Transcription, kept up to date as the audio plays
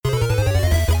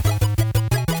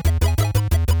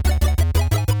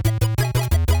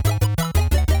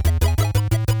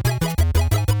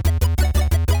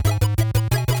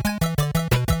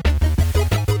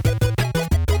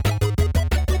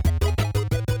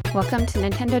Welcome to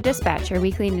Nintendo Dispatch, your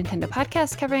weekly Nintendo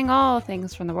podcast covering all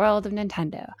things from the world of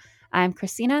Nintendo. I'm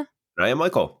Christina. I am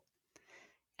Michael.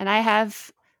 And I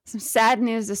have some sad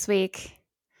news this week.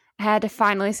 I had to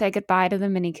finally say goodbye to the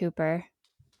Mini Cooper.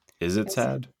 Is it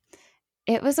sad?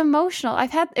 It was emotional.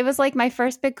 It was like my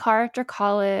first big car after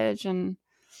college, and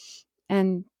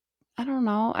I don't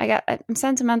know. I'm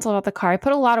sentimental about the car. I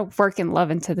put a lot of work and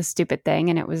love into the stupid thing,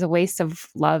 and it was a waste of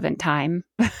love and time.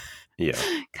 Yeah.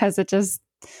 Because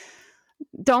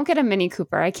don't get a Mini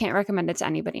Cooper. I can't recommend it to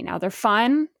anybody now. They're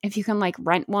fun if you can like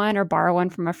rent one or borrow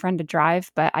one from a friend to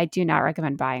drive, but I do not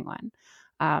recommend buying one.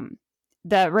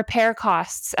 The repair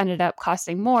costs ended up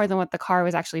costing more than what the car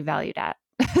was actually valued at.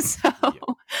 So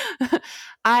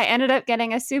I ended up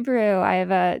getting a Subaru. I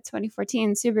have a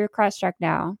 2014 Subaru Crosstrek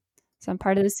now. So I'm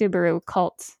part of the Subaru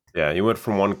cult. Yeah, you went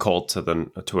from one cult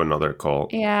to another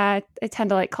cult. Yeah, I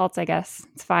tend to like cults, I guess.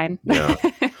 It's fine. Yeah.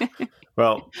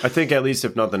 Well, I think at least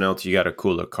if nothing else, you got a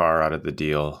cooler car out of the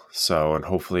deal. So, and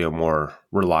hopefully a more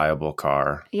reliable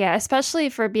car. Yeah, especially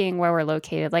for being where we're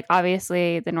located. Like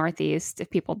obviously the Northeast, if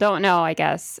people don't know, I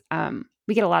guess,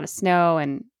 we get a lot of snow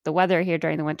and the weather here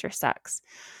during the winter sucks.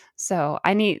 So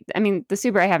the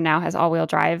Subaru I have now has all-wheel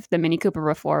drive. The Mini Cooper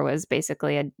before was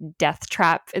basically a death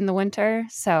trap in the winter.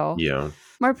 So yeah,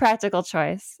 more practical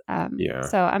choice. Yeah.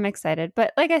 So I'm excited.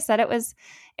 But like I said, it was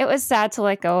sad to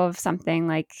let go of something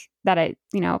like that I,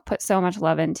 put so much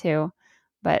love into.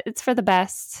 But it's for the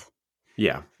best.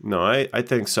 Yeah. No, I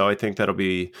think so. I think that'll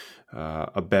be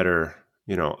a better,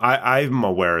 I'm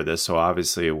aware of this. So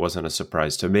obviously it wasn't a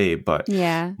surprise to me. But,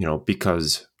 yeah,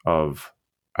 because of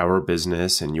our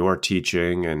business and your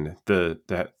teaching and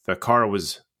the car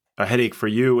was a headache for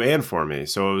you and for me.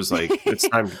 So it was like, it's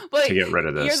time to get rid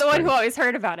of this. You're the one who always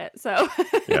heard about it. So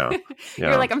yeah.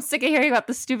 You're like, I'm sick of hearing about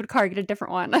this stupid car. Get a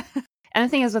different one. And the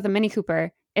thing is with a Mini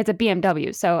Cooper, it's a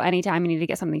BMW. So anytime you need to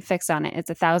get something fixed on it, it's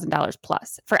 $1,000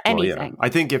 plus for anything. Well, yeah. I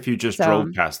think if you just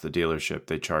drove past the dealership,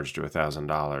 they charged you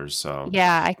 $1,000. So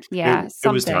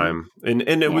it was time. And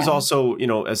it was also,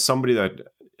 as somebody that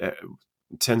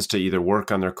tends to either work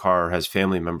on their car or has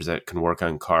family members that can work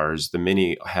on cars, the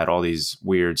Mini had all these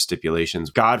weird stipulations.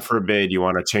 God forbid you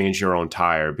want to change your own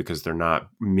tire because they're not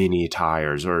Mini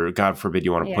tires, or God forbid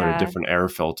you want to put a different air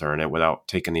filter in it without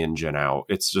taking the engine out.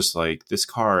 It's just like this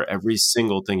car, every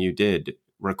single thing you did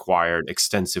required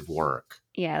extensive work.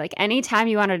 Yeah, like anytime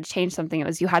you wanted to change something,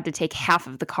 you had to take half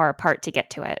of the car apart to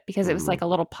get to it because it was like a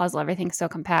little puzzle. Everything's so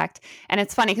compact. And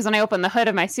it's funny because when I open the hood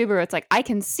of my Subaru, it's like I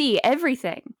can see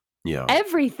everything. Yeah.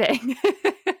 Everything.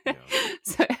 Yeah.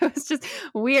 So it was just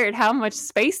weird how much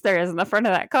space there is in the front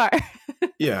of that car.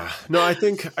 Yeah. No, I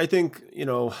think,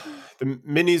 the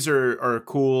Minis are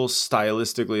cool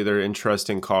stylistically. They're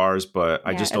interesting cars, but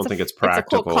I just don't think it's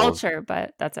practical. It's a cool culture,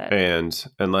 but that's it. And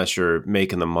unless you're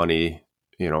making the money,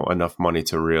 enough money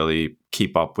to really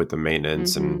keep up with the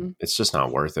maintenance, and it's just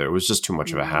not worth it. It was just too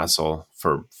much of a hassle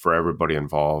for everybody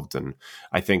involved. And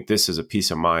I think this is a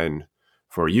peace of mind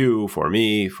for you, for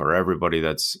me, for everybody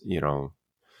that's,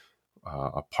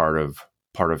 a part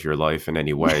of your life in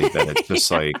any way, that it's just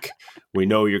like, we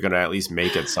know you're going to at least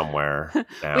make it somewhere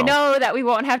now. We know that we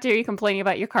won't have to hear you complaining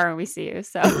about your car when we see you.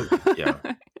 So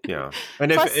Yeah.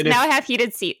 Plus, now I have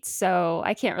heated seats, so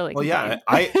I can't really complain.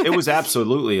 Well, it was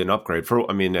absolutely an upgrade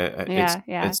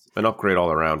it's an upgrade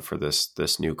all around for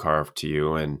this new car to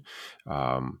you. And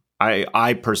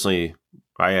I personally,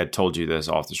 I had told you this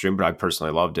off the stream, but I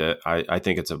personally loved it. I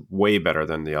think it's a way better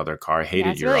than the other car. I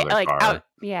hated your really, other car.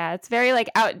 It's very like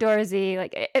outdoorsy.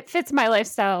 Like it fits my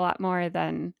lifestyle a lot more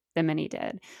than the Mini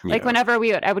did. Like whenever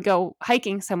I would go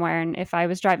hiking somewhere, and if I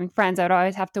was driving friends, I would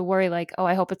always have to worry like, oh,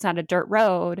 I hope it's not a dirt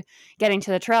road getting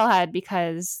to the trailhead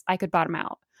because I could bottom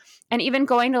out. And even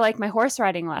going to like my horse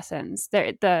riding lessons,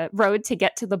 the road to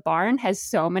get to the barn has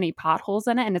so many potholes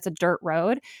in it, and it's a dirt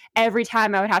road. Every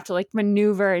time I would have to like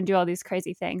maneuver and do all these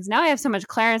crazy things. Now I have so much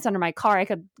clearance under my car, I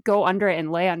could go under it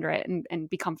and lay under it and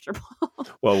be comfortable.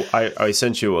 Well, I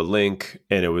sent you a link,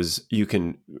 and it was,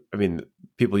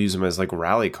 people use them as like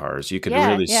rally cars. You could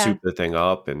really soup the thing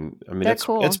up, and it's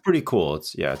cool. It's pretty cool.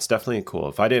 It's definitely cool.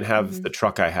 If I didn't have the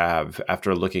truck I have,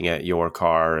 after looking at your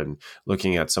car and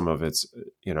looking at some of its,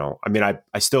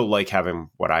 I still like having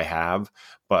what I have,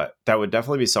 but that would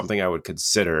definitely be something I would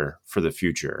consider for the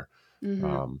future.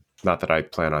 Not that I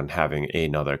plan on having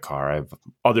another car. I have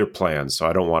other plans, so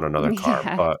I don't want another car.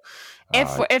 But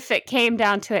if it came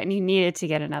down to it and you needed to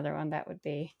get another one, that would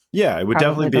be it would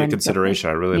definitely be a consideration.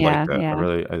 I really like that.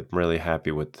 I'm really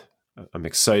happy with. I'm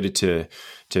excited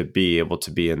to be able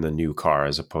to be in the new car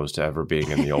as opposed to ever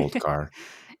being in the old car.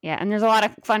 And there's a lot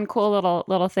of fun, cool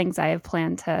little things I have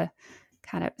planned to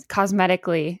kind of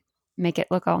cosmetically make it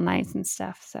look all nice and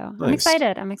stuff. So nice.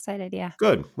 I'm excited. Yeah.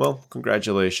 Good. Well,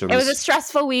 congratulations. It was a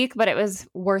stressful week, but it was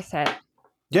worth it.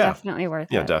 Yeah. Definitely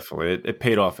worth it. Yeah, definitely. It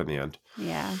paid off in the end.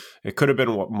 Yeah. It could have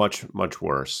been much, much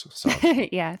worse. So.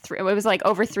 Yeah. It was like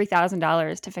over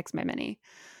 $3,000 to fix my Mini.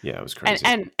 Yeah, it was crazy.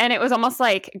 And it was almost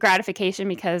like gratification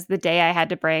because the day I had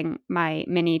to bring my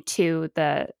Mini to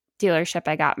the dealership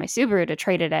I got my Subaru to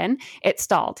trade it in, it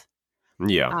stalled.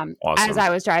 Yeah. Awesome. As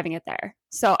I was driving it there.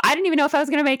 So I didn't even know if I was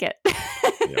going to make it.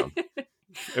 Yeah.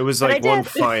 It was like one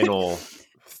final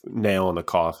nail in the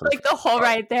coffin. Like the whole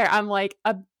ride there, I'm like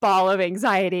a ball of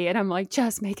anxiety. And I'm like,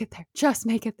 just make it there. Just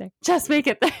make it there. Just make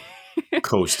it there.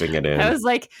 Coasting it in. I was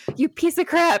like, you piece of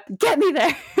crap, get me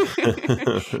there.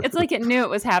 It's like it knew it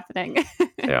was happening.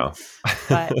 Yeah.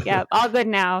 But yeah, all good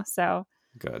now. So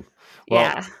good. Well,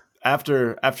 yeah.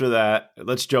 After that,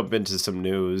 let's jump into some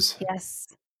news. Yes.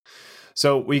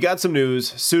 So we got some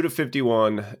news.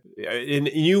 Suda51, and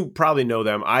you probably know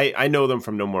them. I know them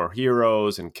from No More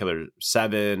Heroes and Killer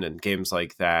 7 and games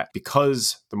like that.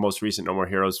 Because the most recent No More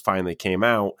Heroes finally came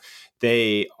out,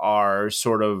 they are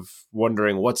sort of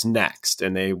wondering what's next.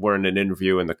 And they were in an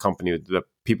interview, and the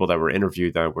people that were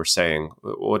interviewed that were saying,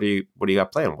 "What do you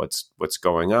got planned? What's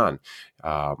going on?"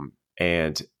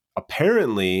 And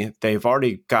apparently, they've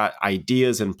already got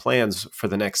ideas and plans for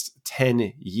the next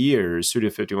 10 years.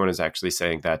 Suda51 is actually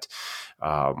saying that,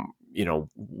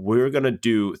 we're going to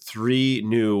do 3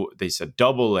 new, they said,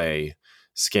 AA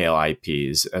scale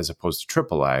IPs as opposed to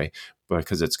AAA,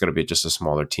 because it's going to be just a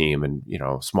smaller team and,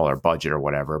 smaller budget or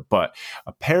whatever. But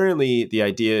apparently the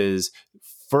idea is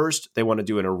first they want to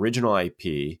do an original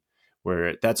IP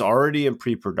where that's already in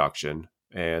pre-production.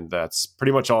 And that's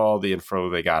pretty much all the info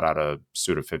they got out of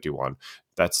Suda51.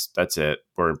 That's it.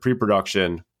 We're in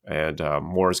pre-production, and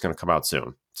more is going to come out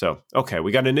soon. So, okay,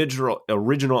 we got an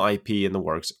original IP in the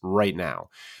works right now.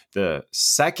 The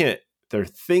second they're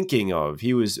thinking of,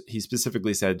 he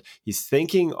specifically said he's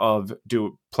thinking of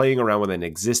playing around with an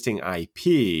existing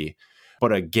IP,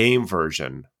 but a game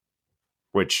version,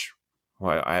 which...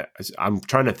 Well, I'm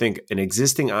trying to think an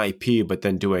existing IP, but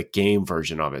then do a game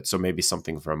version of it. So maybe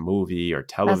something for a movie or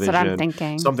television. That's what I'm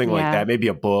thinking. Something like that. Maybe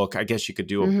a book. I guess you could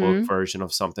do a book version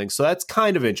of something. So that's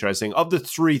kind of interesting. Of the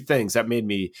 3 things, that made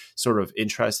me sort of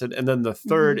interested. And then the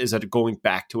third is that going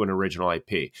back to an original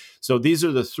IP. So these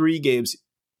are the 3 games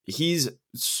he's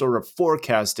sort of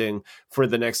forecasting for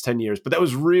the next 10 years. But that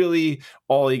was really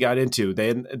all he got into.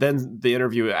 Then the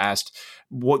interview asked,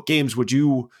 what games would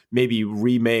you maybe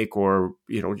remake, or,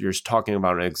 you're talking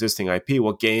about an existing IP,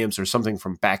 what games or something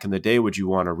from back in the day would you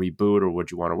want to reboot or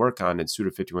would you want to work on? And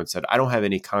Suda51 said, I don't have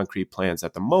any concrete plans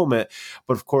at the moment,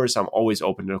 but of course I'm always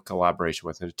open to collaboration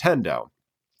with Nintendo.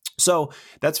 So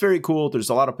that's very cool. There's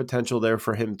a lot of potential there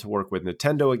for him to work with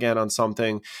Nintendo again on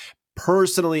something.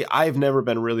 Personally, I've never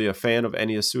been really a fan of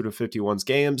any of Suda51's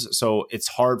games, so it's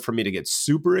hard for me to get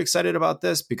super excited about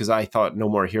this because I thought No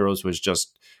More Heroes was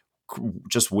just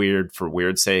weird for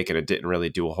weird's sake, and it didn't really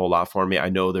do a whole lot for me. I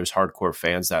know there's hardcore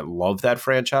fans that love that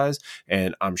franchise,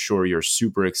 and I'm sure you're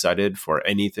super excited for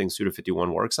anything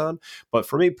Suda51 works on. But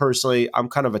for me personally, I'm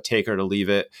kind of a take or to leave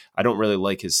it. I don't really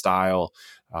like his style.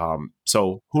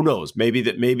 So who knows?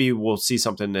 Maybe we'll see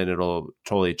something and it'll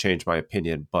totally change my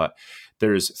opinion. But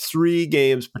there's 3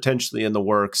 games potentially in the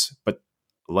works, but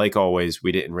like always,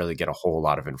 we didn't really get a whole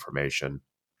lot of information.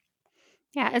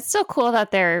 Yeah, it's still cool that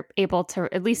they're able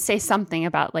to at least say something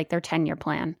about like their 10-year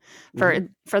plan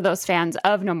for those fans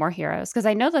of No More Heroes. Because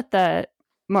I know that the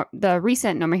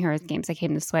recent No More Heroes games that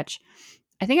came to Switch,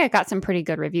 I think I got some pretty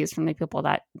good reviews from the people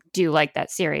that do like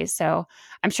that series. So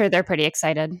I'm sure they're pretty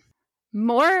excited.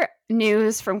 More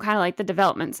news from kind of like the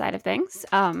development side of things.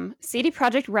 CD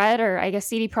Projekt Red, or I guess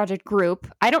CD Projekt Group.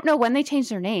 I don't know when they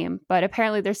changed their name, but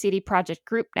apparently they're CD Projekt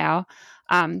Group now.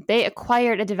 They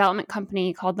acquired a development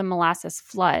company called the Molasses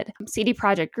Flood. CD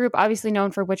Projekt Group, obviously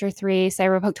known for Witcher 3,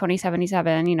 Cyberpunk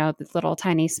 2077, this little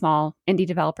tiny small indie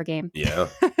developer game. Yeah,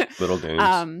 little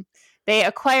games. They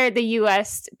acquired the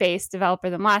US-based developer,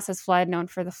 the Molasses Flood, known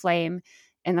for The Flame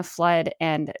and The Flood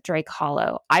and Drake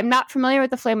Hollow. I'm not familiar with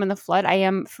The Flame and The Flood. I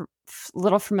am a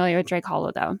little familiar with Drake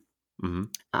Hollow, though.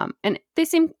 And they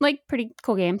seem like pretty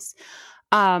cool games.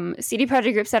 CD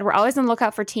Projekt Group said, we're always on the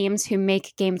lookout for teams who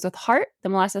make games with heart. The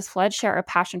Molasses Flood share a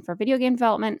passion for video game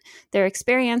development. They're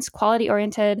experienced,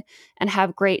 quality-oriented, and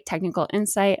have great technical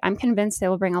insight. I'm convinced they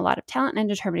will bring a lot of talent and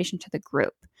determination to the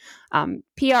group.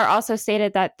 PR also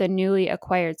stated that the newly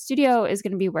acquired studio is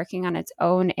going to be working on its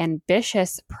own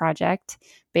ambitious project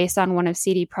based on one of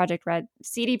CD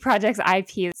Projekt's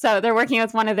IPs. So they're working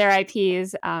with one of their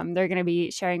IPs. They're going to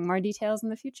be sharing more details in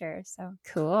the future. So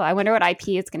cool. I wonder what IP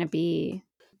it's going to be.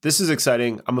 this is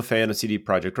exciting. I'm a fan of CD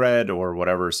Projekt Red or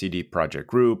whatever CD Projekt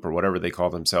Group or whatever they call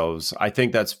themselves. I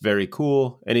think that's very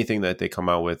cool. Anything that they come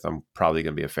out with, I'm probably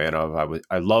going to be a fan of.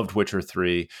 I loved Witcher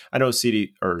 3. I know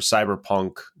CD or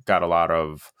Cyberpunk got a lot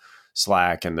of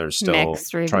slack, and they're still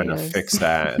trying to fix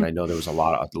that. And I know there was a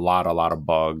lot of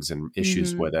bugs and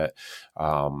issues with it.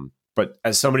 But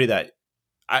as somebody that,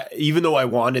 even though I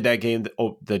wanted that game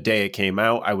the day it came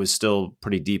out, I was still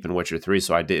pretty deep in Witcher 3,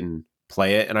 so I didn't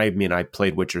play it. And I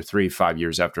played Witcher 3 5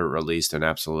 years after it released and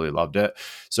absolutely loved it.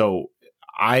 So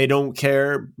I don't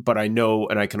care, but I know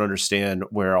and I can understand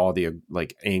where all the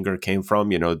anger came from.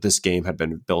 This game had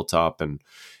been built up and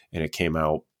it came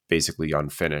out basically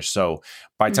unfinished. So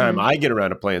by the time I get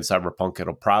around to playing Cyberpunk,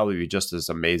 it'll probably be just as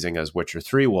amazing as Witcher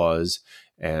 3 was.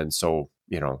 And so,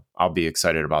 I'll be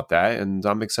excited about that. And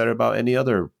I'm excited about any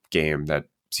other game that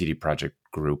CD Projekt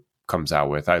Group comes out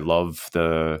with. I love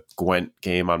the Gwent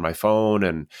game on my phone,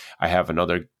 and I have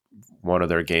one of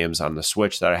their games on the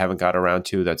Switch that I haven't got around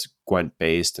to that's Gwent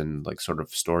based and sort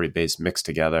of story based mixed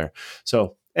together.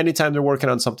 So anytime they're working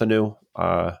on something new,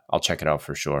 I'll check it out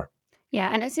for sure. Yeah,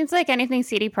 and it seems like anything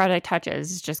CD Projekt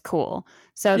touches is just cool.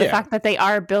 So the fact that they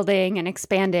are building and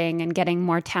expanding and getting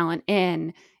more talent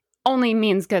in only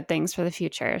means good things for the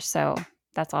future. So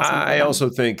that's awesome. I also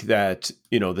think that,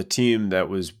 the team that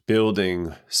was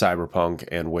building Cyberpunk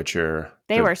and Witcher,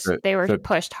 they were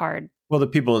pushed hard. Well, the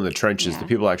people in the trenches, the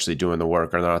people actually doing the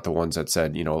work are not the ones that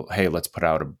said, hey, let's put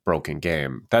out a broken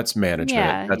game. That's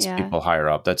management. That's people higher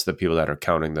up. That's the people that are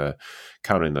counting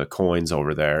the coins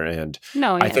over there. And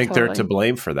I think they're to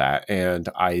blame for that. And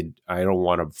I don't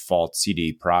want to fault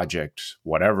CD Projekt,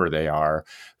 whatever they are,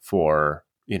 for,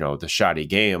 the shoddy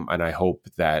game. And I hope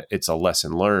that it's a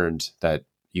lesson learned that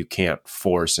you can't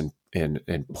force and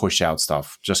push out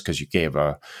stuff just because you gave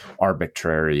a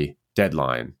arbitrary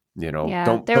deadline.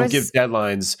 Don't give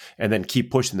deadlines and then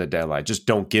keep pushing the deadline. Just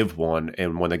don't give one.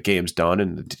 And when the game's done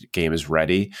and the game is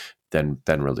ready, then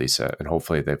release it. And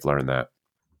hopefully they've learned that.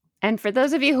 And for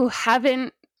those of you who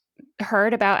haven't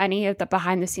heard about any of the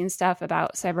behind the scenes stuff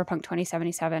about Cyberpunk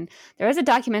 2077, there was a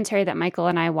documentary that Michael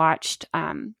and I watched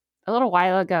a little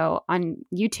while ago on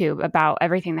YouTube about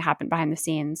everything that happened behind the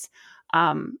scenes.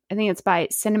 I think it's by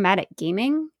Cinematic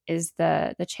Gaming is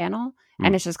the channel.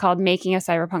 And it's just called Making a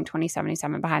Cyberpunk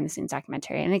 2077 Behind the Scenes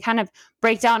Documentary. And they kind of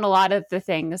break down a lot of the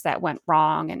things that went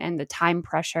wrong and the time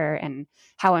pressure and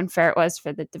how unfair it was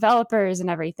for the developers and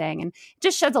everything. And it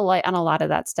just sheds a light on a lot of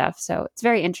that stuff. So it's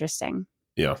very interesting.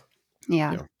 Yeah,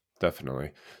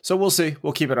 definitely. So we'll see.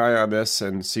 We'll keep an eye on this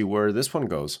and see where this one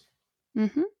goes.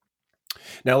 Mm-hmm.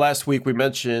 Now, last week we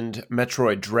mentioned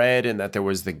Metroid Dread and that there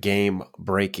was the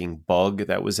game-breaking bug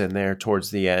that was in there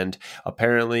towards the end.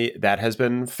 Apparently, that has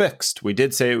been fixed. We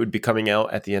did say it would be coming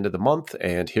out at the end of the month,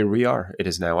 and here we are. It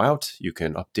is now out. You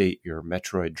can update your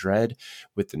Metroid Dread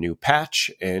with the new patch,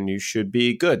 and you should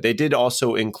be good. They did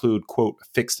also include, quote,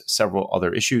 fixed several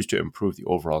other issues to improve the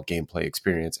overall gameplay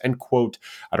experience, end quote.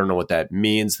 I don't know what that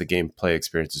means. The gameplay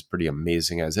experience is pretty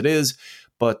amazing as it is.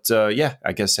 But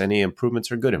I guess any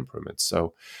improvements are good improvements.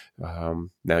 So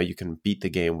now you can beat the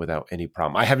game without any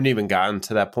problem. I haven't even gotten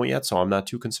to that point yet, so I'm not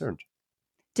too concerned.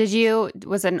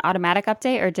 Was it an automatic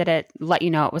update, or did it let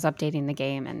you know it was updating the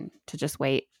game and to just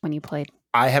wait when you played?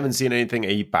 I haven't seen anything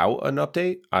about an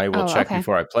update. I will check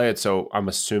before I play it. So I'm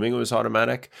assuming it was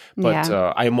automatic, but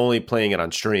I'm only playing it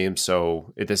on stream.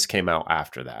 So this came out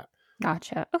after that.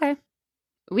 Gotcha. Okay.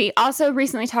 We also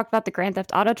recently talked about the Grand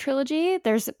Theft Auto trilogy.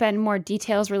 There's been more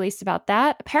details released about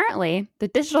that. Apparently, the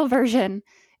digital version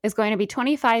is going to be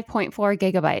 25.4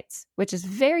 gigabytes, which is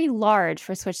very large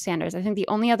for Switch standards. I think the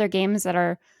only other games that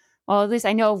are, well, at least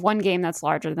I know of one game that's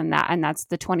larger than that, and that's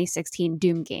the 2016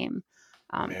 Doom game.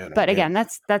 Again,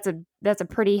 that's a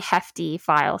pretty hefty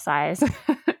file size.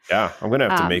 Yeah, I'm gonna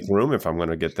have to make room if I'm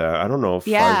gonna get that. I don't know if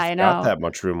I've got that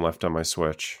much room left on my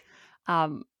Switch.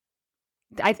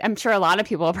 I'm sure a lot of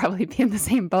people will probably be in the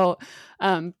same boat.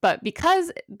 But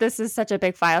because this is such a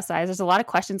big file size, there's a lot of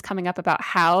questions coming up about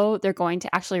how they're going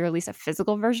to actually release a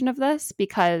physical version of this.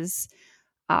 Because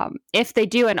if they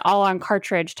do an all-on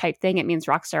cartridge type thing, it means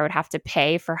Rockstar would have to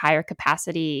pay for higher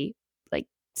capacity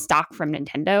stock from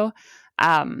Nintendo,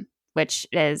 which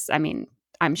is,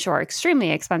 I'm sure,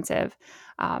 extremely expensive.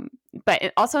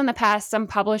 But also in the past, some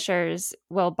publishers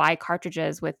will buy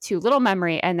cartridges with too little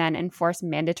memory and then enforce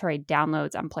mandatory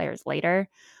downloads on players later.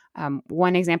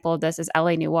 One example of this is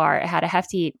LA Noire. It had a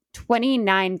hefty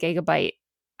 29 gigabyte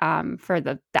for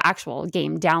the actual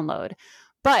game download.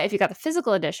 But if you got the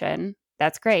physical edition,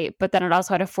 that's great. But then it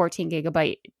also had a 14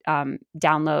 gigabyte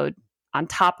download on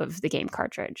top of the game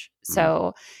cartridge.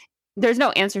 So there's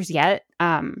no answers yet.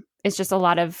 It's just a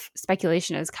lot of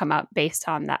speculation has come up based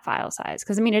on that file size.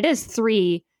 Because, I mean, it is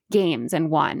 3 games in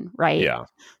one, right? Yeah.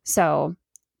 So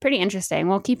pretty interesting.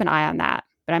 We'll keep an eye on that.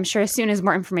 But I'm sure as soon as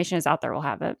more information is out there, we'll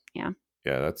have it. Yeah.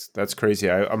 Yeah, that's crazy.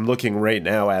 I'm looking right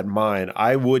now at mine.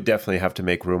 I would definitely have to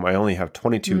make room. I only have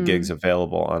 22 gigs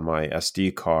available on my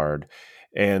SD card.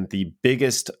 And the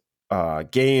biggest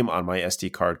game on my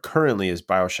SD card currently is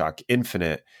BioShock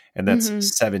Infinite, and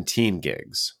that's 17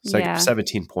 gigs. It's like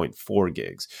 17.4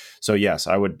 gigs. So yes,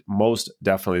 I would most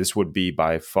definitely, this would be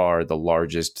by far the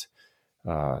largest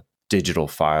digital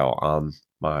file on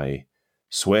my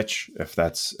Switch, if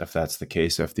that's the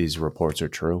case, if these reports are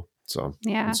true. So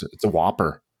yeah, it's a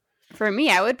whopper. For me,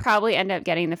 I would probably end up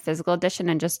getting the physical edition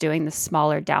and just doing the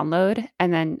smaller download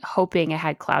and then hoping it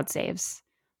had cloud saves.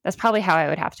 That's probably how I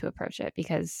would have to approach it,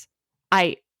 because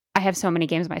I have so many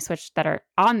games on my Switch that are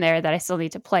on there that I still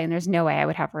need to play, and there's no way I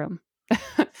would have room.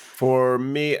 For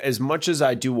me, as much as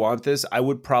I do want this, I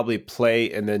would probably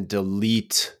play and then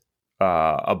delete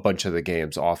a bunch of the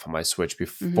games off of my Switch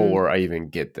before I even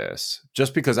get this,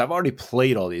 just because I've already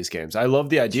played all these games. I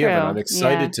love the idea of it. I'm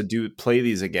excited to play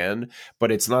these again,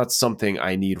 but it's not something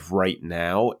I need right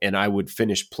now. And I would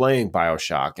finish playing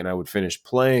BioShock, and I would finish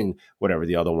playing whatever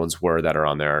the other ones were that are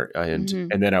on there, and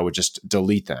then I would just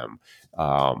delete them,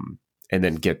 and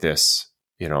then get this,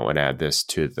 and add this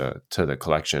to the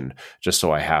collection, just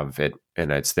so I have it and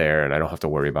it's there and I don't have to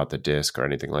worry about the disc or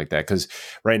anything like that. Because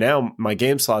right now my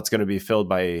game slot's going to be filled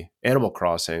by Animal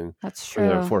Crossing. That's true.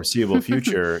 For the foreseeable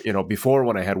future. Before,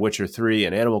 when I had Witcher 3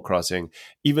 and Animal Crossing,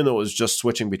 even though it was just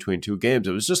switching between 2 games,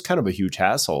 it was just kind of a huge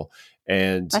hassle.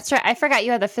 And that's right. I forgot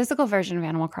you had the physical version of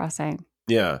Animal Crossing.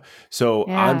 Yeah. So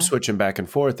I'm switching back and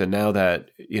forth. And now that,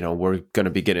 we're going to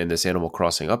be getting this Animal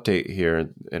Crossing update here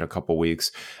in a couple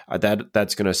weeks,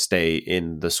 that's going to stay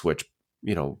in the Switch,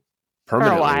 permanently. For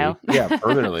a while. Yeah,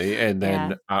 permanently. And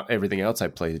then everything else I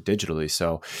play digitally.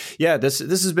 So yeah, this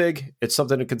is big. It's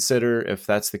something to consider if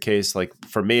that's the case. Like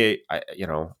for me, I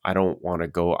don't want to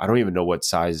go, I don't even know what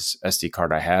size SD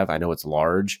card I have. I know it's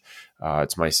large.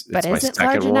 It's my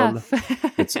second one.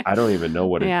 I don't even know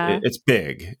what it's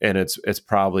big, and it's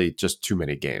probably just too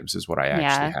many games is what I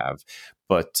actually have.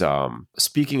 But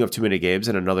speaking of too many games,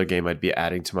 and another game I'd be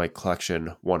adding to my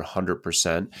collection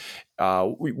 100%.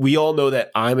 We all know that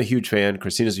I'm a huge fan.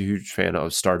 Christina's a huge fan of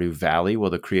Stardew Valley.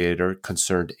 Well, the creator,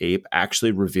 Concerned Ape,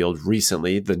 actually revealed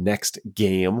recently the next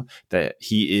game that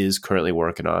he is currently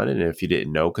working on. And if you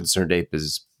didn't know, Concerned Ape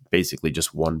is basically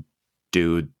just one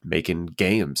dude making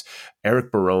games.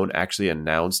 Eric Barone actually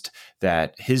announced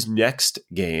that his next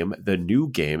game, the new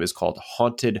game, is called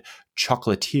Haunted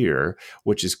Chocolatier,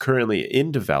 which is currently in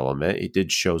development. He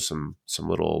did show some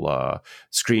little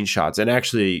screenshots. And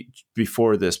actually,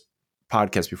 before this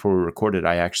podcast, before we recorded,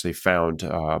 I actually found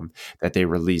that they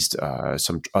released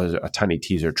a tiny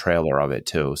teaser trailer of it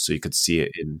too, so you could see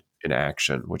it in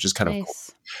action, which is kind of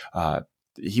cool.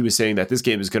 He was saying that this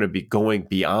game is going to be going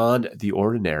beyond the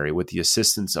ordinary with the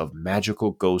assistance of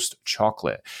magical ghost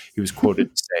chocolate. He was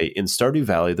quoted to say, "In Stardew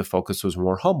Valley, the focus was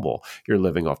more humble. You're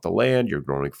living off the land, you're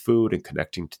growing food, and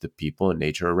connecting to the people and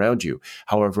nature around you.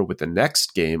 However, with the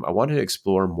next game, I wanted to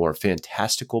explore more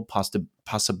fantastical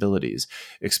possibilities,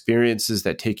 experiences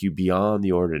that take you beyond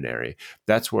the ordinary.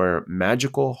 That's where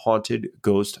magical haunted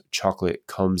ghost chocolate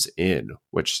comes in,"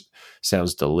 which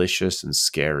sounds delicious and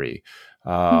scary.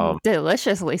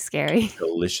 Deliciously scary.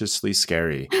 Deliciously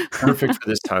scary. Perfect for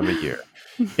this time of year.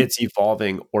 It's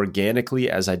evolving organically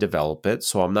as I develop it,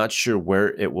 so I'm not sure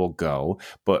where it will go.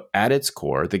 But at its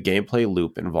core, the gameplay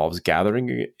loop involves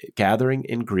gathering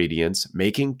ingredients,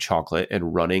 making chocolate,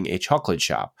 and running a chocolate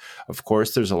shop. Of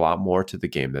course, there's a lot more to the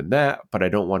game than that, but I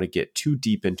don't want to get too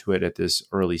deep into it at this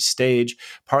early stage,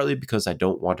 partly because I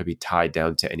don't want to be tied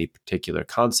down to any particular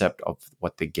concept of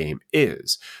what the game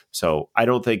is. So I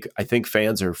think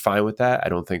fans are fine with that. I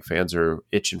don't think fans are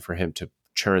itching for him to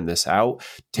churn this out.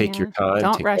 Take your time.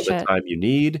 Don't take rush all the time you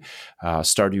need.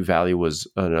 Stardew Valley was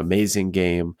an amazing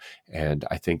game, and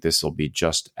I think this will be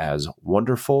just as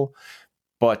wonderful.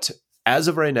 But as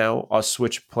of right now, us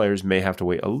Switch players may have to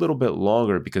wait a little bit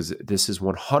longer because this is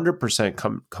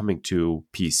 100% coming to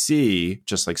PC,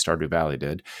 just like Stardew Valley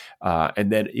did.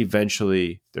 And then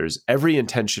eventually there's every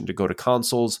intention to go to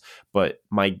consoles, but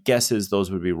my guess is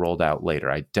those would be rolled out later.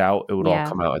 I doubt it would all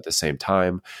come out at the same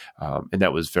time. And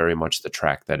that was very much the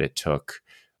track that it took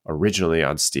originally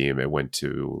on Steam. It went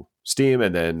to Steam,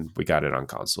 and then we got it on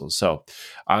consoles. So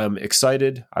I'm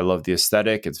excited. I love the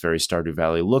aesthetic. It's very Stardew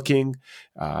Valley looking,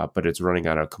 but it's running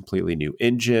on a completely new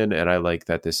engine. And I like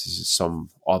that this is some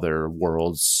other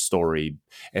world's story.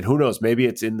 And who knows, maybe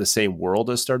it's in the same world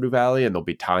as Stardew Valley and there'll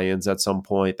be tie-ins at some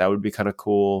point. That would be kind of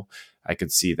cool. I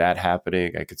could see that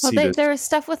happening. I could see there was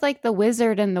stuff with like the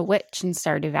wizard and the witch in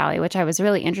Stardew Valley, which I was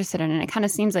really interested in. And it kind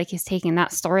of seems like he's taking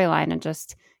that storyline and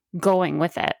just going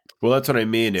with it. Well, that's what I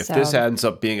mean. If this ends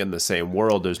up being in the same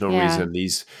world, there's no reason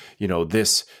these,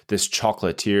 this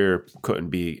chocolatier couldn't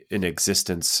be in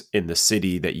existence in the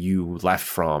city that you left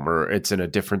from, or it's in a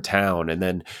different town. And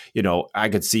then, I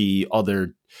could see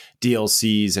other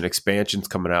DLCs and expansions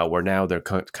coming out where now they're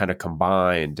kind of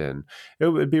combined, and it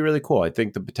would be really cool. I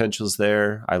think the potential's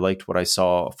there. I liked what I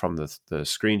saw from the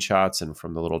screenshots and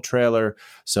from the little trailer,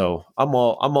 so I'm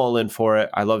all in for it.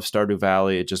 I love Stardew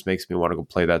Valley. It just makes me want to go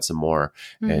play that some more,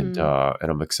 and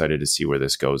I'm excited to see where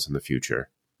this goes in the future.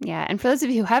 Yeah, and for those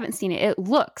of you who haven't seen it, it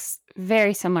looks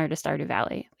very similar to Stardew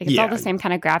Valley. Like it's all the same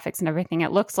kind of graphics and everything.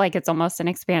 It looks like it's almost an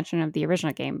expansion of the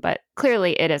original game, but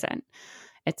clearly it isn't.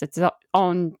 It's its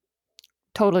own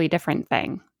totally different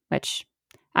thing, which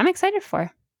I'm excited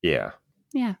for. Yeah.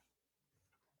 Yeah.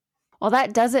 Well,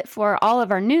 that does it for all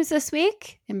of our news this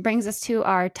week and brings us to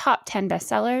our top 10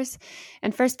 bestsellers.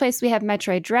 In first place, we have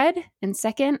Metroid Dread. In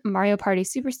second, Mario Party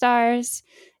Superstars.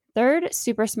 Third,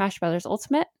 Super Smash Bros.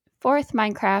 Ultimate. Fourth,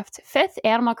 Minecraft. Fifth,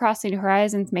 Animal Crossing New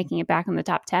Horizons, making it back in the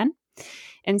top 10.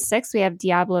 In sixth, we have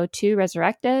Diablo 2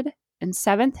 Resurrected. In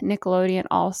seventh, Nickelodeon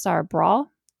All-Star Brawl.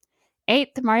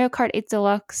 8th, Mario Kart 8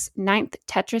 Deluxe. 9th,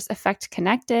 Tetris Effect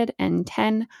Connected. And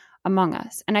 10, Among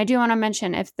Us. And I do want to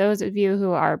mention, if those of you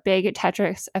who are big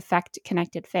Tetris Effect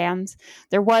Connected fans,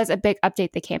 there was a big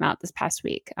update that came out this past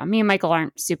week. Me and Michael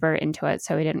aren't super into it,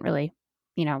 so we didn't really,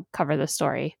 cover the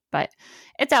story. But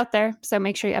it's out there, so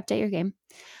make sure you update your game.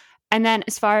 And then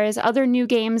as far as other new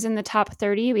games in the top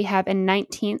 30, we have in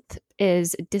 19th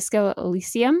is Disco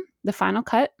Elysium, the Final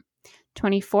Cut.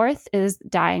 24th is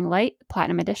Dying Light,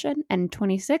 Platinum Edition. And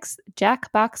 26th,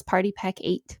 Jackbox Party Pack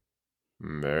 8.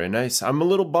 Very nice. I'm a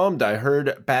little bummed. I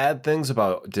heard bad things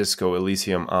about Disco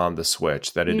Elysium on the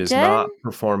Switch, that it is not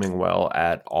performing well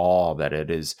at all, that it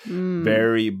is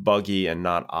very buggy and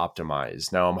not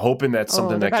optimized. Now, I'm hoping that's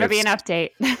something that gets... be an update.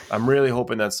 I'm really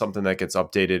hoping that's something that gets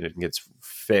updated and gets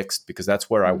fixed, because that's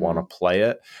where I want to play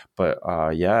it. But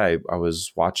I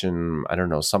was watching, I don't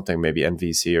know, something, maybe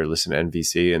NVC or listen to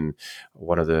NVC, and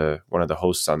one of the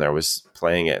hosts on there was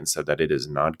playing it and said that it is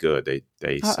not good.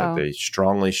 They said they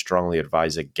strongly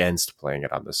advise against playing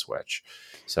it on the Switch.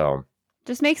 So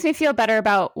just makes me feel better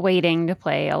about waiting to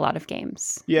play a lot of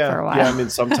games for a while. Yeah, I mean,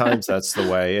 sometimes that's the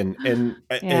way, and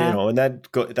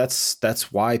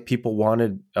that's why people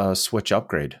wanted a Switch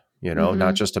upgrade.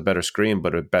 Not just a better screen,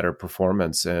 but a better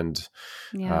performance. And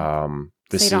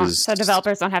so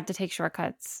developers don't have to take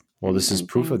shortcuts. Well, this is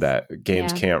proof of that.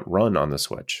 Games can't run on the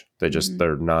Switch.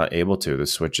 They're not able to. The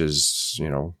Switch is,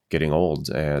 getting old,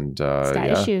 and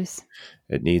issues.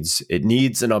 It needs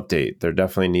an update. There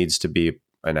definitely needs to be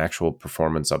an actual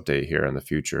performance update here in the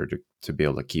future to be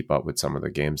able to keep up with some of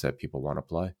the games that people want to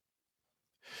play.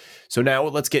 So now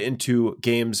let's get into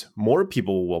games more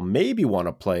people will maybe want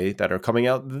to play that are coming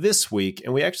out this week.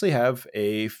 And we actually have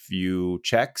a few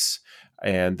checks.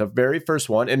 And the very first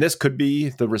one, and this could be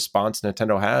the response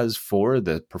Nintendo has for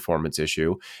the performance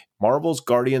issue, Marvel's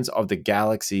Guardians of the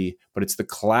Galaxy, but it's the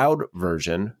cloud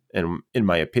version. And in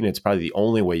my opinion, it's probably the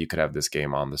only way you could have this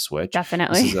game on the Switch.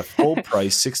 Definitely. This is a full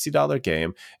price $60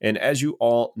 game. And as you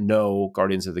all know,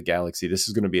 Guardians of the Galaxy, this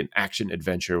is going to be an action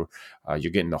adventure.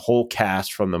 You're getting the whole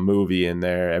cast from the movie in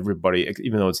there. Everybody,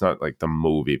 even though it's not like the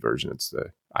movie version, it's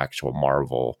the actual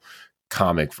Marvel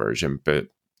comic version. But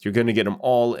you're going to get them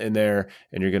all in there,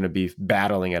 and you're going to be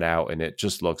battling it out, and it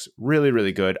just looks really,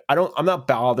 really good. I'm not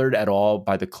bothered at all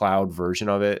by the cloud version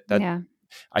of it.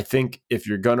 I think if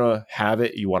you're going to have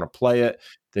it, you want to play it,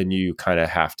 then you kind of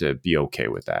have to be okay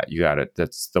with that. You got it.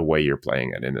 That's the way you're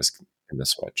playing it in the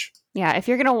Switch. Yeah, if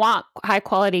you're going to want high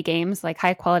quality games, like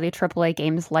high quality AAA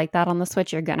games like that on the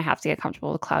Switch, you're going to have to get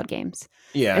comfortable with cloud games.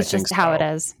 Yeah, it's just how it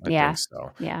is. I think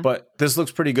so. Yeah, but this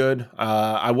looks pretty good.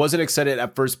 I wasn't excited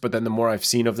at first, but then the more I've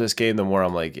seen of this game, the more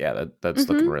I'm like, yeah, that's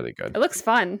looking really good. It looks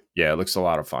fun. Yeah, it looks a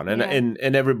lot of fun, and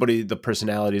everybody, the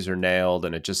personalities are nailed,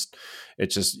 and it just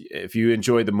if you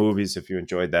enjoyed the movies, if you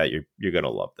enjoyed that, you're gonna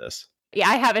love this. Yeah,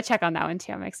 I have a check on that one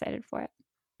too. I'm excited for it.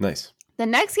 Nice. The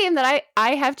next game that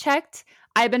I have checked,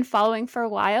 I've been following for a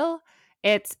while.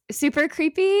 It's super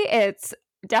creepy. It's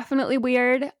definitely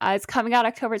weird. It's coming out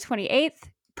October 28th.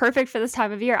 Perfect for this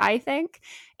time of year, I think.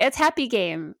 It's Happy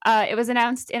Game. It was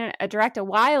announced in a direct a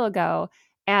while ago,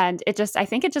 And I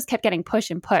think it just kept getting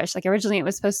pushed and pushed. Like originally it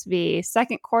was supposed to be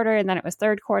second quarter and then it was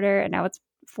third quarter and now it's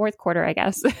fourth quarter, I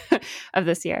guess, of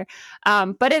this year.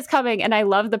 But it's coming. And I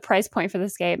love the price point for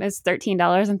this game is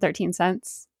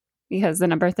 $13.13 because the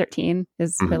number 13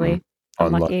 is really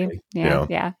unlucky.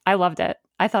 Yeah. I loved it.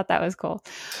 I thought that was cool.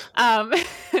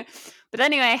 But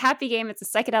anyway, Happy Game, it's a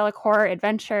psychedelic horror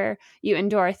adventure. You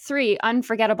endure 3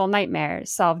 unforgettable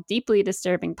nightmares, solve deeply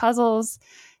disturbing puzzles,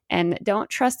 and don't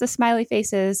trust the smiley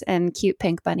faces and cute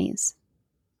pink bunnies.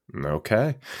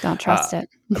 Okay. Don't trust it.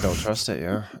 I don't trust it,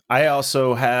 yeah. I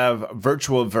also have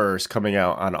Virtual Verse coming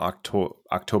out on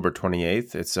October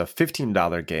 28th. It's a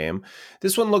 $15 game.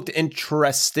 This one looked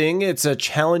interesting. It's a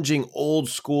challenging old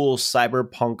school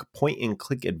cyberpunk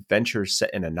point-and-click adventure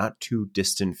set in a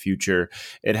not-too-distant future.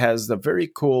 It has the very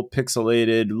cool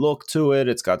pixelated look to it.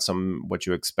 It's got some, what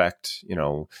you expect,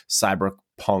 cyberpunk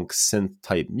synth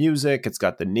type music. It's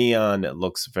got the neon. It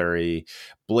looks very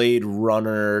Blade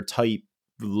Runner type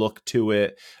look to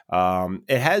it.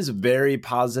 It has very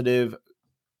positive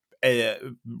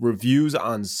reviews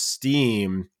on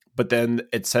Steam, but then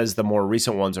it says the more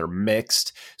recent ones are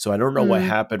mixed. So I don't know what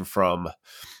happened from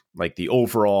like the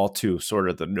overall to sort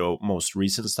of the most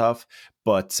recent stuff,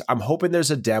 but I'm hoping there's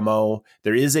a demo.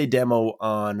 There is a demo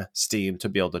on Steam to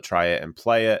be able to try it and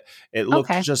play it. It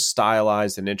looked just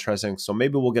stylized and interesting. So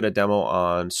maybe we'll get a demo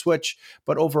on Switch,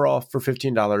 but overall for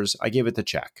 $15, I gave it the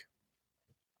check.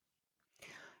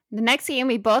 The next game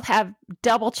we both have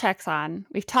double checks on.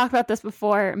 We've talked about this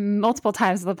before multiple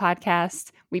times on the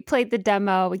podcast. We played the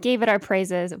demo. We gave it our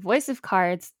praises. Voice of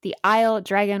Cards, The Isle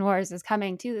Dragon Wars is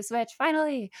coming to the Switch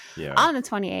finally on the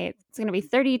 28th. It's going to be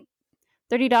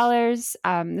 $30.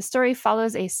 The story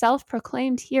follows a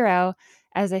self-proclaimed hero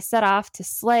as they set off to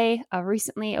slay a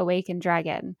recently awakened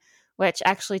dragon, which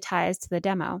actually ties to the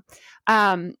demo.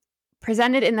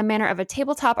 Presented in the manner of a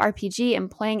tabletop RPG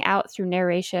and playing out through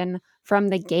narration from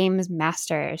the game's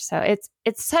master. So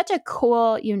it's such a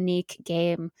cool, unique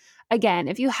game. Again,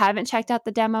 if you haven't checked out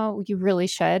the demo, you really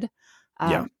should.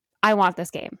 I want this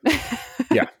game.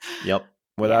 Yep.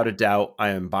 Without a doubt, I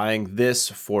am buying this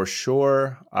for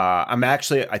sure. I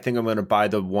think I'm going to buy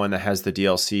the one that has the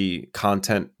DLC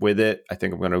content with it. I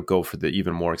think I'm going to go for the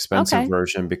even more expensive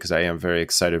version because I am very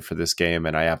excited for this game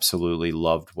and I absolutely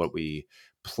loved what we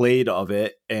played of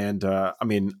it. And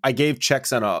I gave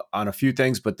checks on a few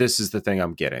things, but this is the thing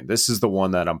I'm getting. This is the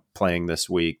one that I'm playing this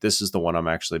week. This is the one I'm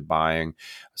actually buying.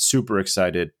 Super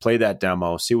excited. Play that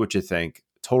demo, see what you think.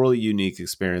 Totally unique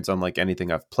experience, unlike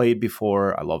anything I've played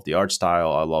before. I love the art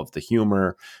style. I love the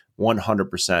humor.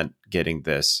 100% getting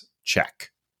this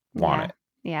check. Want it.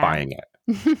 Yeah. Buying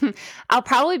it. I'll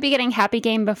probably be getting Happy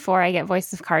Game before I get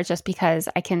Voice of Cards just because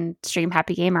I can stream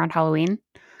Happy Game around Halloween.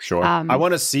 Sure. I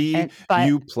want to see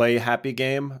you play Happy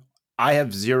Game. I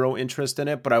have zero interest in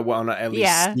it, but I want to at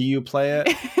least see you play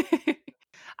it.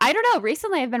 I don't know.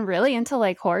 Recently, I've been really into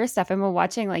like horror stuff. I've been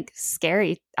watching like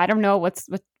scary. I don't know what's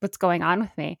going on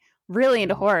with me. Really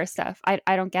into horror stuff. I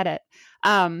don't get it.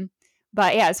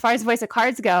 But yeah, as far as Voice of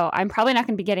Cards go, I'm probably not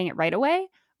going to be getting it right away,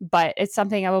 but it's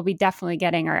something I will be definitely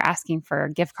getting or asking for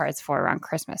gift cards for around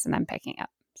Christmas and then picking up.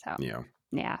 So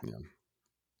yeah.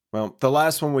 Well, the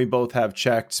last one we both have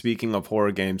checked, speaking of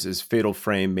horror games, is Fatal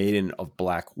Frame Maiden of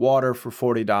Black Water for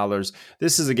 $40.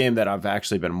 This is a game that I've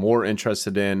actually been more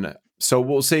interested in. So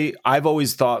we'll see. I've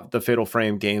always thought the Fatal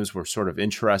Frame games were sort of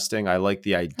interesting. I like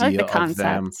the idea of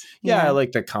them. Yeah, I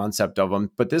like the concept of them.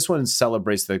 But this one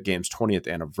celebrates the game's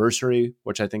 20th anniversary,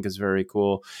 which I think is very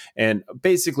cool. And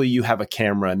basically you have a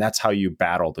camera and that's how you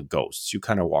battle the ghosts. You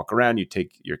kind of walk around, you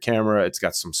take your camera. It's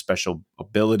got some special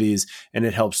abilities and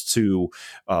it helps to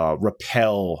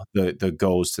repel the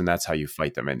ghosts. And that's how you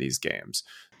fight them in these games.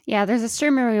 Yeah, there's a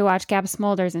streamer we watch, Gab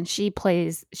Smolders, and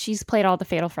she's played all the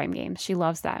Fatal Frame games. She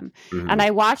loves them. Mm-hmm. And I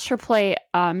watched her play,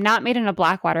 not Maiden of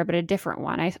Blackwater, but a different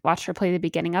one. I watched her play the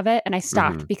beginning of it, and I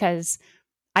stopped because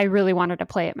I really wanted to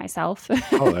play it myself.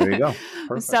 Oh, there you go.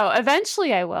 Perfect. So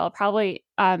eventually I will. Probably,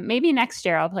 maybe next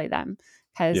year I'll play them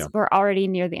because we're already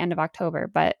near the end of October.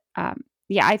 But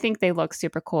I think they look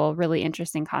super cool. Really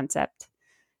interesting concept.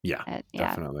 Yeah,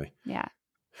 definitely. Yeah.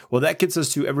 Well, that gets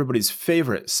us to everybody's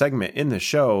favorite segment in the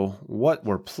show, what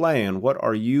we're playing. What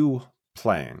are you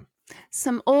playing?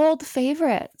 Some old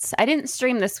favorites. I didn't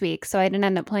stream this week, so I didn't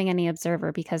end up playing any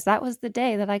Observer because that was the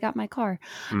day that I got my car.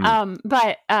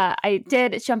 But I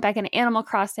did jump back into Animal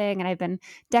Crossing, and I've been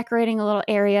decorating a little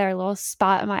area or a little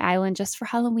spot on my island just for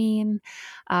Halloween.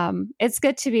 It's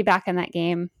good to be back in that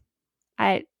game.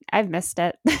 I've missed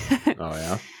it. Oh,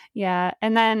 yeah? Yeah.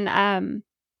 And then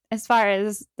as far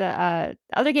as the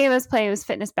other game I was playing was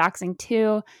Fitness Boxing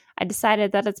 2. I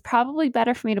decided that it's probably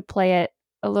better for me to play it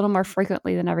a little more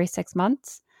frequently than every 6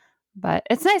 months. But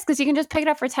it's nice because you can just pick it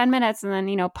up for 10 minutes and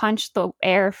then, punch the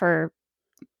air for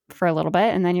a little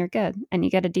bit and then you're good and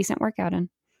you get a decent workout in.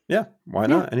 Yeah. Why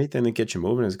not? Anything that gets you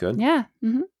moving is good. Yeah.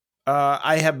 Mm-hmm.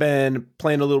 I have been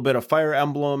playing a little bit of Fire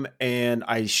Emblem and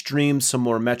I streamed some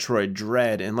more Metroid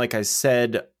Dread. And like I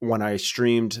said, when I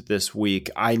streamed this week,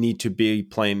 I need to be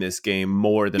playing this game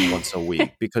more than once a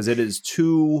week because it is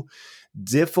too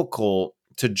difficult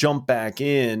to jump back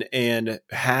in and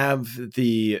have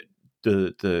the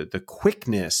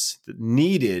quickness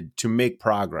needed to make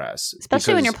progress,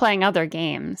 especially when you're playing other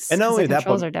games. And not only that,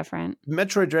 controls are different.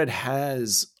 Metroid Dread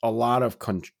has a lot of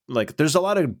there's a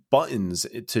lot of buttons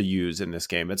to use in this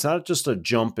game. It's not just a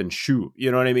jump and shoot.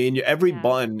 You know what I mean? Every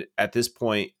button at this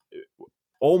point,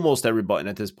 almost every button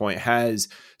at this point has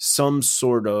some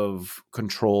sort of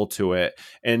control to it.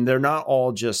 And they're not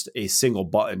all just a single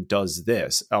button does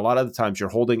this. A lot of the times you're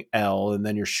holding L and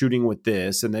then you're shooting with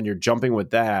this and then you're jumping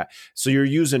with that. So you're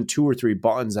using 2 or 3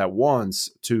 buttons at once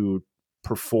to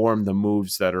perform the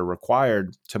moves that are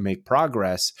required to make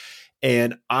progress.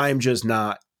 And I'm just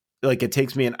not, it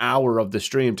takes me an hour of the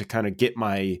stream to kind of get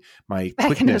my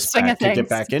quickness back to get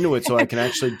back into it so I can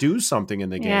actually do something in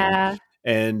the game. Yeah.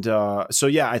 And I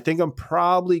think I'm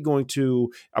going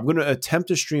to attempt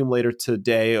to stream later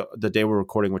today, the day we're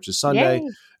recording, which is Sunday. Yay.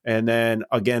 And then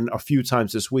again, a few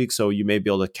times this week. So you may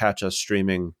be able to catch us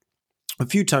streaming a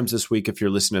few times this week. If you're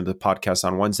listening to the podcast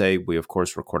on Wednesday, we of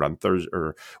course record on Thursday,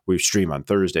 or we stream on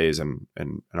Thursdays and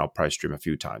I'll probably stream a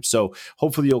few times. So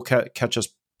hopefully you'll catch us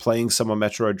playing some of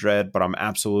Metroid Dread, but I'm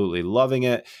absolutely loving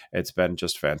it. It's been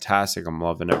just fantastic. I'm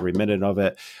loving every minute of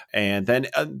it. And then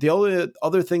the only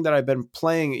other thing that I've been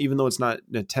playing, even though it's not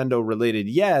Nintendo related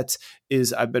yet,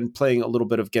 is I've been playing a little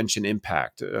bit of Genshin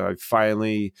Impact. I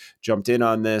finally jumped in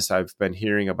on this. I've been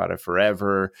hearing about it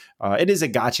forever. It is a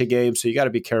gacha game, so you got to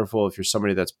be careful if you're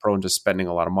somebody that's prone to spending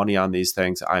a lot of money on these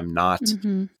things. I'm not.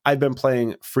 Mm-hmm. I've been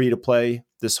playing free to play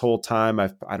this whole time. I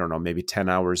don't know, maybe 10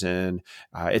 hours in.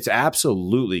 It's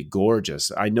absolutely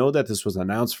gorgeous. I know that this was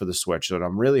announced for the Switch, and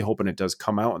I'm really hoping it does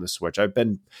come out on the Switch. I've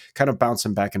been kind of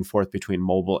bouncing back and forth between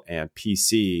mobile and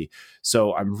PC.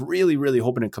 So I'm really, really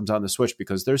hoping it comes out on the Switch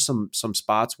because there's some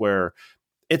spots where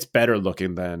it's better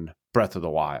looking than Breath of the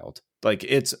Wild.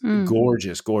 It's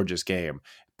gorgeous, gorgeous game.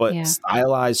 But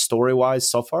stylized, story-wise,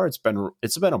 so far it's been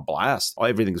a blast.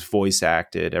 Everything's voice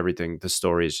acted. The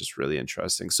story is just really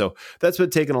interesting. So that's been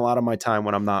taking a lot of my time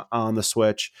when I'm not on the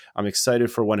Switch. I'm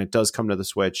excited for when it does come to the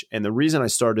Switch. And the reason I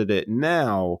started it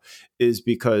now is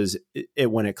because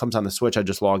when it comes on the Switch, I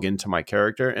just log into my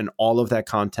character and all of that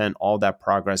content, all that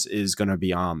progress is going to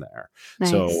be on there. Nice.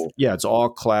 So yeah, it's all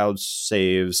cloud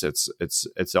saves.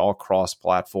 It's all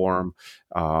cross-platform.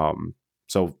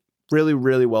 So really,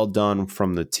 really well done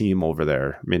from the team over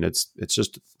there. I mean, it's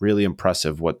just really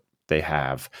impressive what they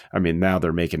have. I mean, now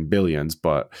they're making billions,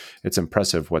 but it's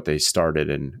impressive what they started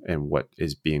and what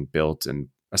is being built and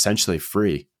essentially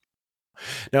free.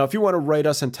 Now, if you want to write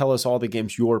us and tell us all the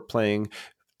games you're playing,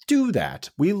 do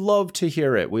that. We love to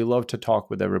hear it. We love to talk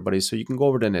with everybody. So you can go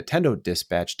over to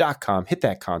nintendodispatch.com, hit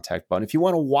that contact button. If you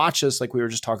want to watch us, like we were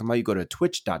just talking about, you go to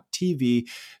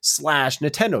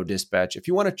twitch.tv/Nintendo Dispatch. If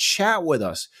you want to chat with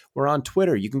us, we're on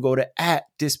Twitter. You can go to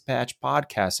 @Dispatch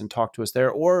Podcast and talk to us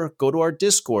there, or go to our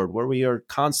Discord where we are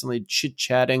constantly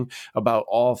chit-chatting about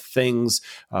all things.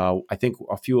 I think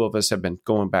a few of us have been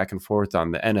going back and forth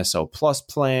on the NSO Plus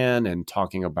plan and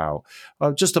talking about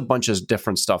just a bunch of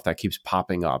different stuff that keeps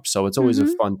popping up. So it's always a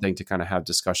fun thing to kind of have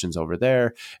discussions over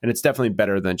there. And it's definitely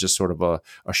better than just sort of a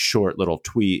short little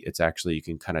tweet. It's actually, you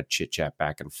can kind of chit chat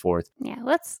back and forth. Yeah.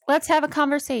 Let's have a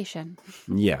conversation.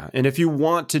 Yeah. And if you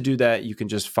want to do that, you can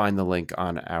just find the link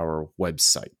on our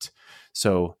website.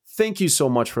 So thank you so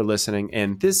much for listening.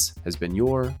 And this has been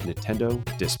your Nintendo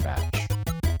Dispatch.